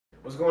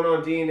What's going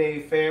on,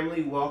 DNA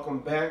family? Welcome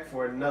back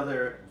for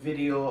another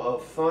video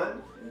of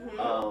fun.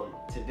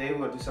 Today we're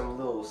going to do something a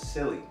little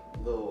silly, a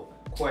little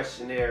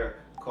questionnaire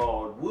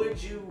called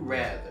Would You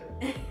Rather?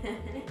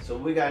 So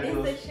we got to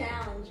do It's a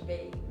challenge,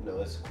 baby.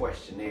 No, it's a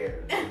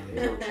questionnaire. There's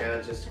no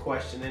challenge, just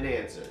question and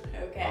answer.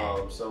 Okay.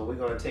 So we're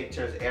going to take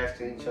turns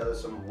asking each other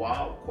some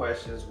wild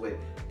questions with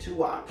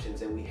two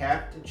options, and we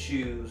have to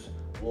choose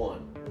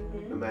one,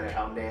 no matter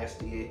how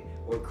nasty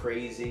or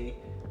crazy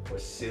or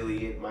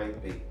silly it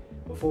might be.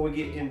 Before we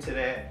get into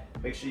that,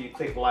 make sure you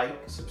click like,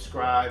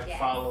 subscribe,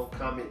 follow,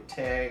 comment,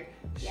 tag,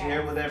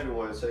 share with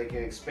everyone so they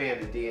can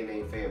expand the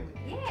DNA family.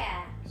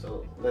 Yeah.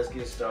 So let's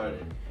get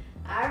started.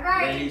 All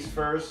right. Ladies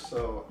first,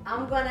 so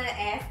I'm going to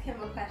ask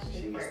him a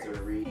question first.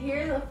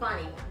 Here's a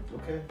funny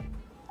one. Okay.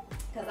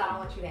 Because I don't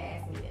want you to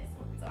ask me this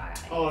one. So I got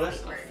to ask Oh, that's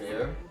you not first.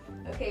 fair.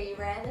 Okay, you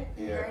ready?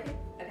 Yeah. You ready?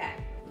 Okay.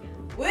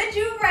 Would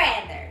you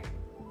rather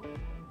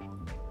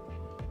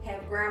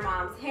have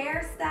grandma's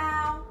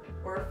hairstyle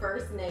or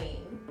first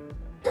name?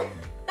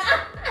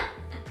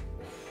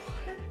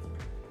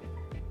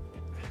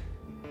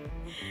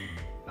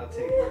 I'll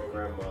take my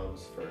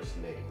grandmom's first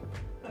name.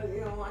 Oh,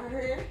 you don't want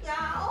her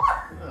hairstyle?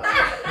 No.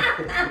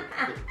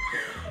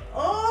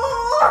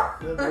 Oh!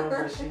 That's wrong,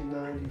 but she's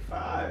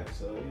 95,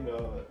 so you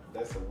know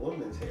that's a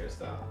woman's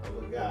hairstyle.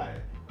 I'm a guy.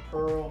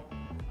 Pearl,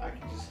 I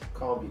can just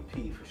call me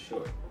P for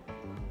short.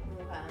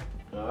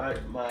 Okay. All right,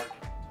 Mike.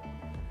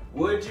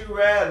 Would you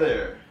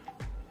rather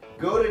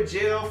go to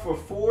jail for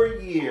 4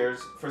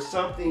 years for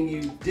something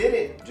you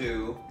didn't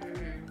do,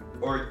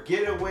 or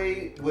get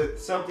away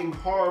with something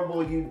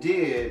horrible you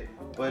did,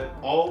 but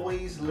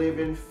always live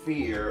in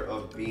fear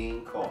of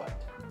being caught?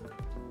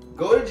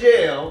 Go to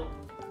jail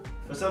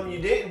for something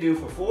you didn't do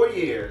for 4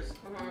 years,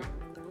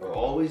 or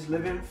always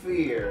live in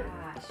fear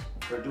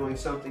for doing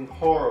something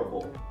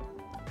horrible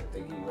and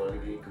thinking you want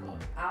to get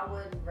caught. I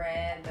would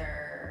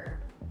rather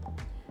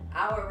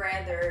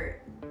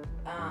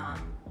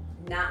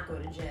not go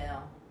to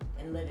jail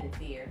and live in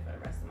fear for the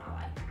rest of my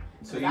life.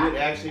 So you would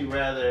actually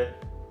rather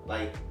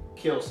like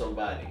kill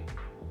somebody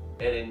and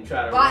then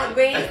try to Well, run.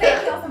 we didn't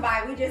say kill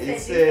somebody. We just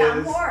said do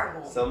something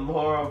horrible. Something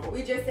horrible.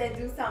 We just said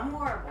do something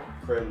horrible.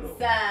 Criminal.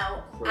 So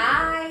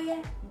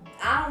I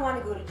don't want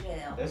to go to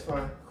jail. That's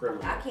fine.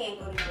 Criminal. I can't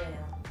go to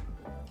jail.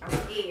 I'm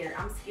scared.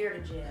 I'm scared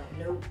of jail.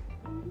 Nope.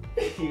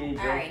 You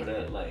ain't built for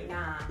that life.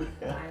 Nah, I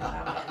ain't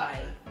about that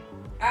life.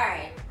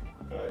 Alright.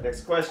 Alright,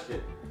 next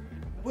question.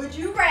 Would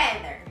you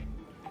rather,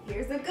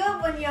 here's a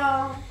good one,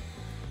 y'all.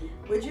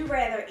 Would you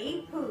rather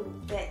eat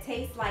poop that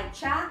tastes like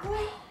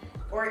chocolate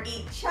or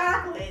eat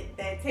chocolate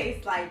that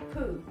tastes like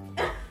poop?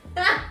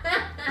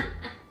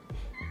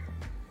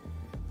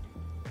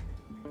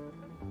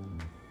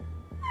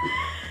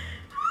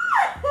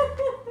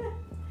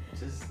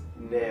 Just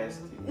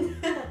nasty.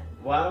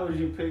 Why would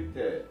you pick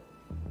that?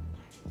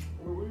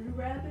 What would you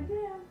rather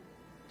do?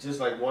 Just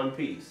like one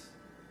piece.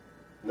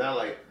 Not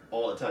like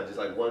all the time, just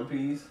like one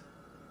piece?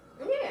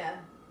 Yeah.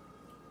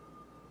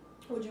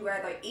 Would you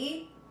rather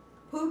eat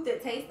poop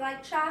that tastes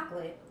like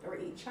chocolate or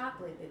eat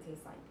chocolate that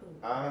tastes like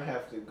poop? I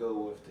have to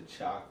go with the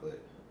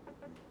chocolate.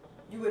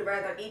 You would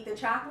rather eat the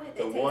chocolate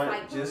that tastes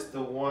like poop? Just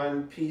the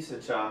one piece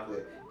of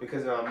chocolate,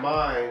 because in my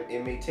mind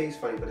it may taste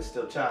funny, but it's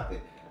still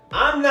chocolate.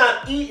 I'm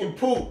not eating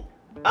poop.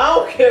 I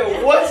don't care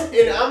what's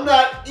in it. I'm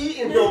not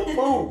eating no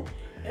poop.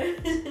 I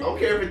don't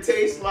care if it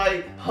tastes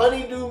like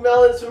honeydew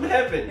melons from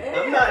heaven. Ew.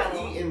 I'm not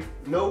eating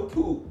no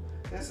poop.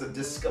 That's a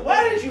disgust.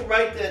 Why did you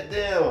write that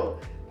down?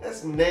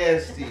 That's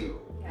nasty.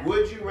 Yeah.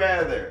 Would you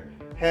rather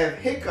have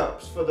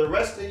hiccups for the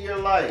rest of your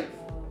life,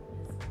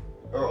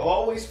 or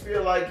always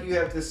feel like you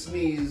have to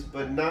sneeze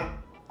but not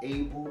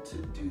able to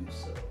do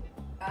so?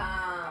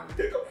 I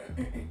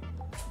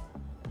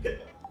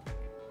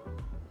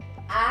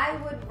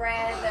would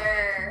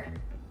rather.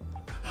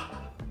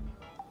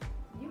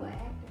 You an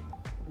actor?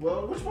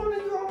 Well, which one do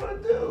you all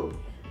want to do?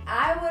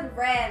 I would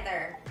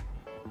rather.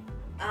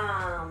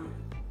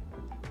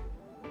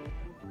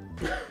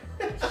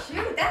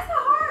 Shoot, that's a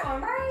hard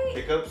one, right?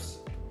 Hiccups.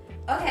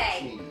 Okay.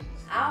 Sneeze.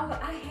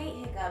 I hate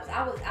hiccups. I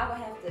would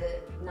have to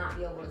not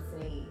be able to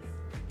sneeze.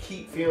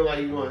 Keep feeling like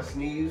you want to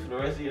sneeze for the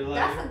rest of your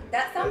life.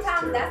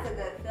 Sometimes that's a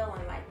good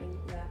feeling. Like when you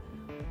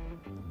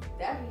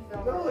that'd be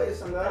feeling. No,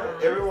 it's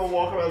not. Everyone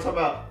walking around talking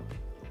about.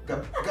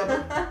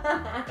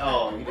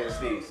 Oh, you didn't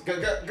sneeze.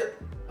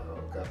 Oh,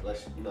 God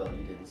bless you. No,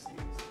 you didn't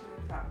sneeze.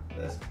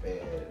 That's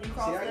bad. You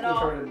See, I give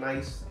her the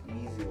nice,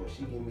 easy one.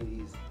 She give me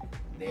these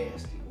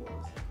nasty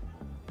ones.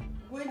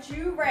 Would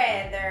you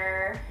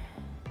rather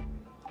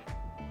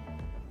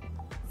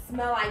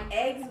smell like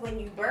eggs when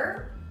you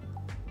burp,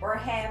 or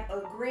have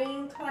a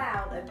green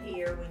cloud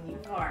appear when you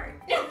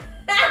fart?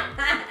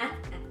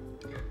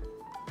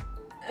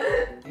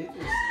 It's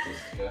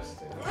just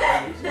disgusting.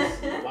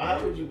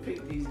 Why would you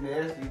pick these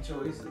nasty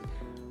choices?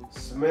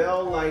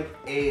 Smell like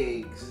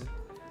eggs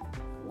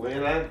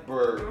when I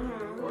burp,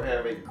 or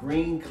have a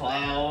green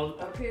cloud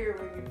appear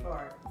when you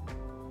fart.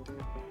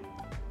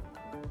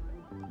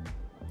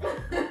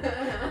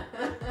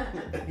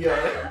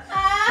 Yeah,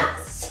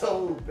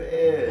 so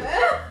bad.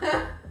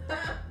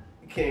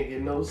 can't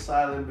get no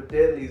silent but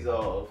deadlies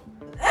off.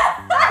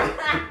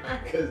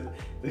 Because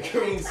the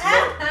green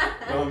smoke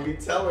gonna be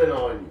telling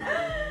on you.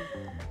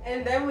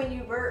 And then when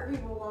you burp,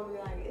 people gonna be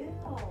like, ew.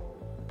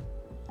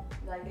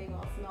 Like they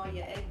gonna smell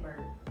your egg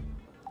burp.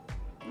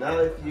 Not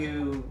if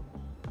you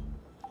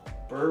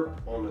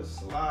burp on the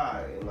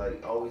slide and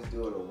like always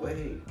do it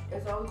away.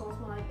 It's always gonna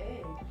smell like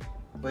egg.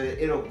 But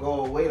it'll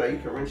go away. Like you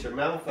can rinse your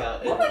mouth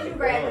out. What would you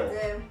rather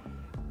do?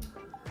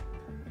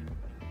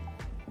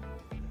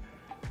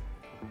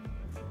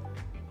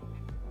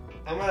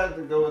 I'm gonna have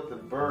to go with the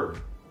burp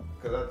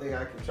because I think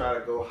I can try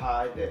to go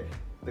hide that.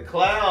 The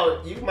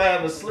cloud, you might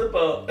have a slip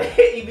up.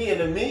 You be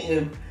in a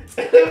meeting.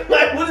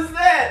 Like, what is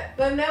that?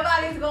 But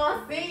nobody's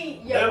gonna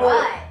see your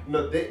butt.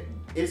 No,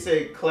 it's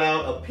a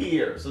cloud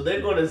appear, so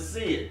they're gonna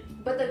see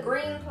it. But the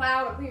green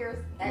cloud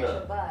appears at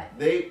your butt.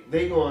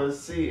 They gonna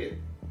see it.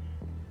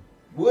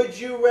 Would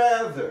you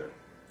rather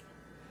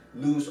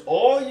lose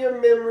all your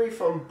memory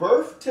from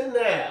birth to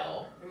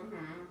now,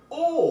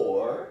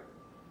 or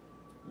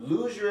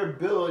lose your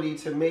ability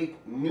to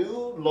make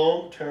new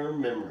long-term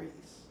memories?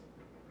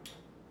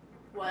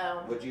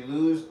 Well, would you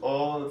lose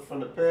all from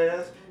the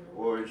past,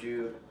 or would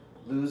you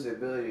lose the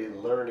ability to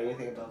learn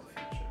anything about the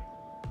future?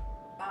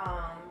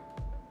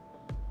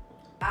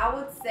 I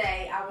would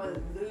say I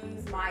would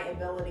lose my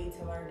ability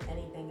to learn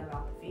anything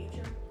about the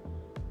future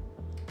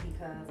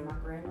because my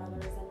grandmother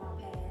is in my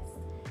past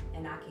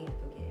and I can't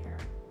forget her.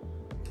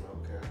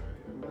 Okay,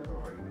 I'm not gonna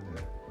argue with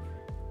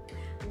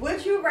that.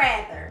 Would you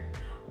rather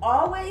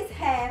always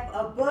have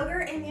a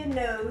booger in your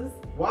nose?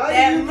 Why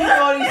do you pick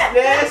all these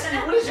nasty?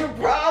 What is your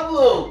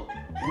problem?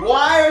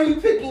 Why are you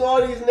picking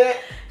all these nasty?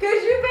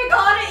 Because you pick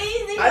all the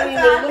easy ones. I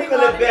didn't even look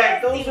on the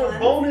back. Those are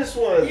bonus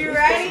ones. You You're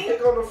ready? supposed to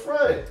pick on the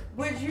front.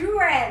 Would you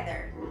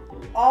rather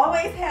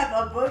always have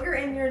a booger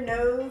in your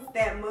nose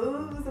that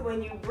moves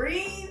when you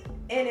breathe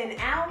in and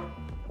out,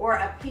 or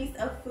a piece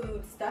of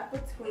food stuck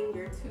between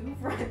your two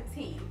front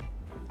teeth?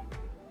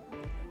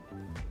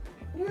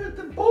 You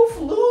both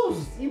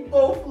lose. You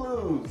both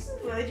lose.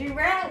 Would you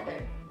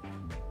rather?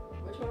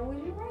 Which one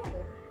would you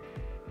rather?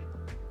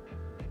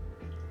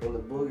 When the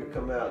booger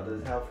come out,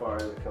 how far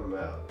does it come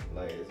out?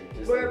 Like, is it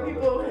just where like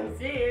people can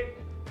see it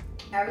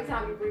every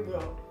time you breathe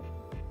out?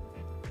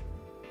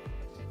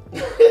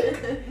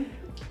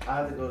 I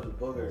have to go to the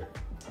booger.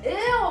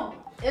 Ew!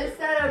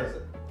 Instead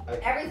of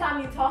every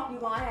time you talk,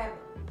 you're gonna have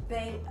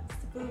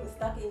food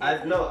stuck in your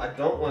teeth. No, I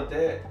don't want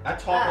that. I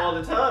talk all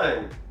the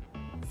time.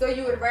 So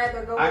you would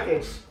rather go? I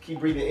can keep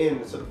breathing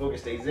in so the booger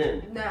stays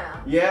in. No.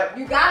 Yep.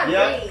 You gotta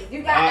breathe.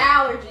 You got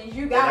allergies.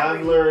 You gotta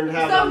breathe. I've learned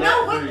how to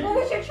not breathe. What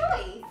was your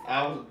choice?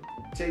 I'll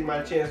take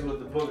my chance with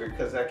the booger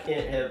because I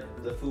can't have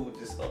the food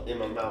just in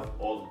my mouth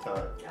all the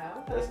time.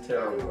 Oh, okay. That's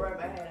terrible. You rub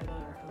ahead of her.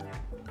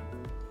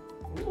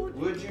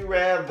 Would you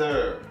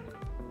rather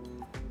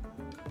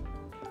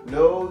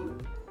know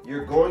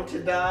you're going to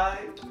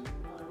die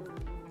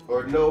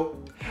or know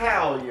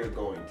how you're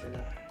going to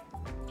die?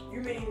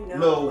 You mean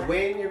know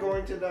when you're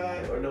going to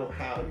die or know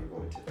how you're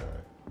going to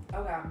die?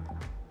 Okay.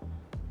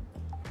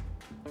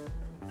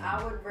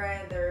 I would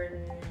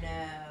rather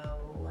know.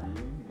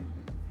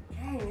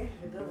 Dang, this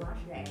is a good one. I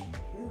should actually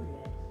do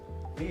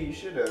this. Yeah, you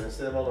should have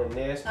instead of all the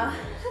nasty ones.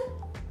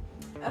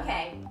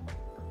 Okay.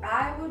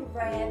 I would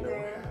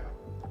rather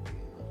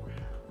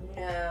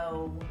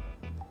know.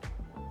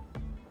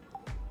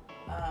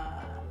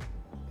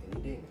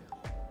 Anything.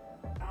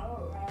 I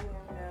would rather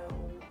know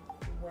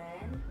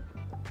when.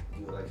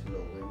 You would like to know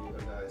when you're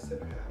gonna die instead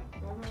of how?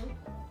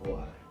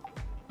 Why?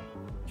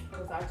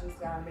 Because I just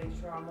gotta make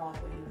sure I'm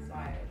always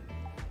like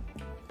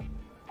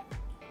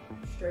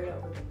straight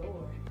up with the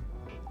Lord.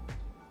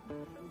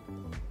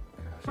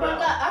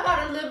 I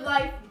gotta live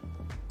life.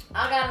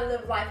 I gotta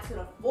live life to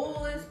the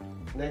fullest.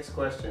 Next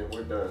question.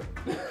 We're done.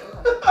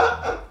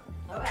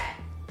 Okay.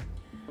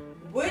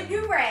 Would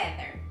you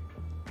rather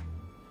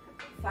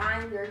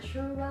find your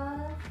true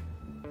love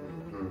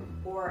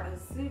or a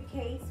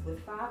suitcase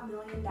with $5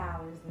 million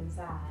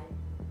inside?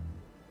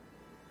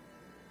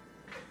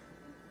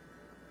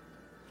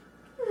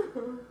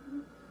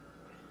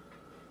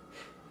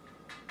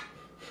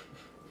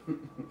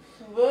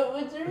 What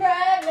would you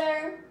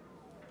rather?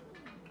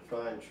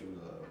 Find true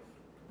love.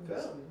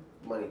 Because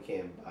money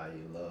can't buy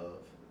you love.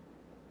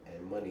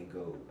 And money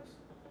goes.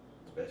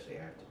 Especially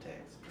after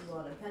taxes.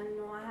 Well, depending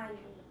on how you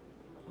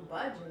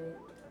budget it.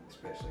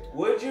 Especially.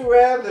 Would you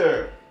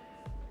rather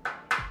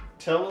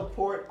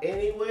teleport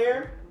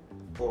anywhere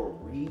or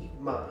read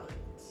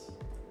minds?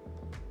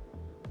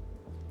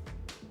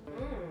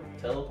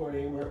 Teleport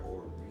anywhere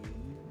or read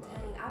minds?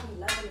 Dang, I be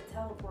loving to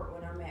teleport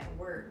when I'm at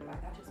work.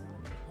 Like, I just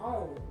want to be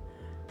home.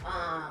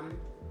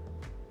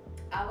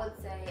 I would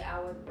say I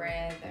would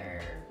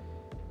rather.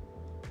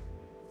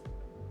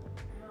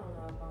 I don't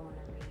know if I want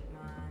to read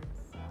minds.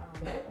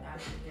 I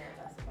should care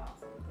less about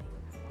some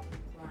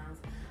things.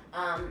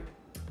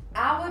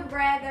 I would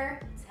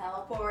rather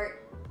teleport.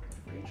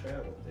 Free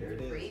travel. There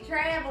it is. Free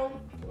travel.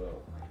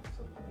 Well,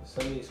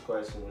 some of these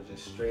questions were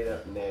just straight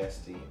up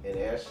nasty. And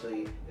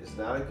Ashley is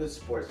not a good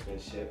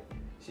sportsmanship.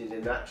 She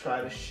did not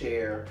try to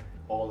share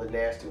all the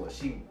nasty ones.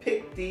 She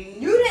picked these.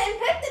 You didn't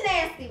pick the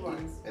nasty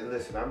ones. And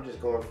listen, I'm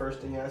just going first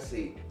thing I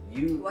see.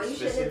 Well, you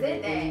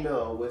specifically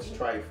know what's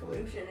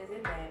trifling. You shouldn't have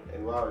did that.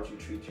 And why would you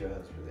treat your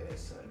husband as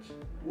such?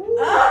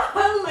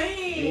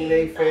 Leave.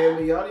 DNA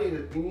family,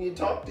 you need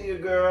to talk to your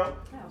girl.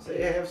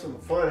 Say have some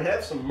fun,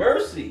 have some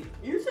mercy.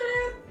 You should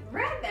have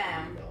read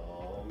them.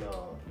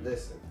 No.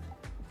 Listen,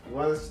 you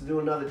want us to do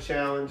another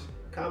challenge?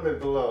 Comment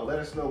below. Let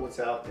us know what's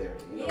out there.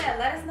 Yeah,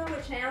 let us know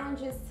what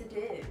challenges to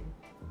do.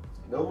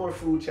 No more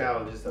food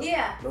challenges. Though.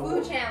 Yeah, no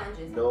food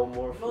challenges. No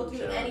more food challenges.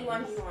 We'll do any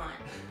one you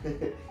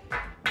want.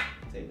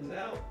 Take us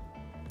out.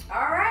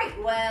 All right.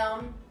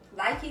 Well,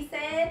 like he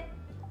said,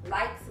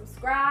 like,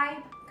 subscribe,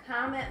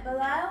 comment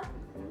below,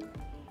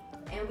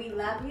 and we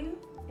love you.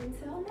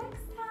 Until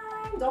next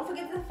time. Don't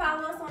forget to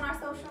follow us on our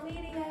social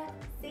media.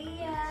 See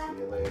ya. See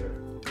you later.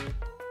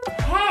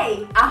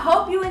 Hey, I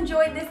hope you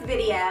enjoyed this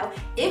video.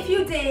 If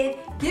you did,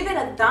 give it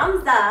a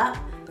thumbs up.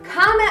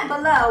 Comment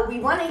below. We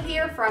want to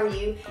hear from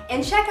you.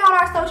 And check out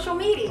our social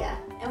media.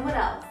 And what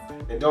else?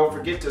 And don't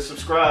forget to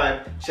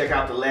subscribe. Check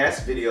out the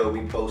last video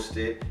we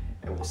posted.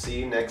 And we'll see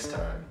you next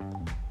time.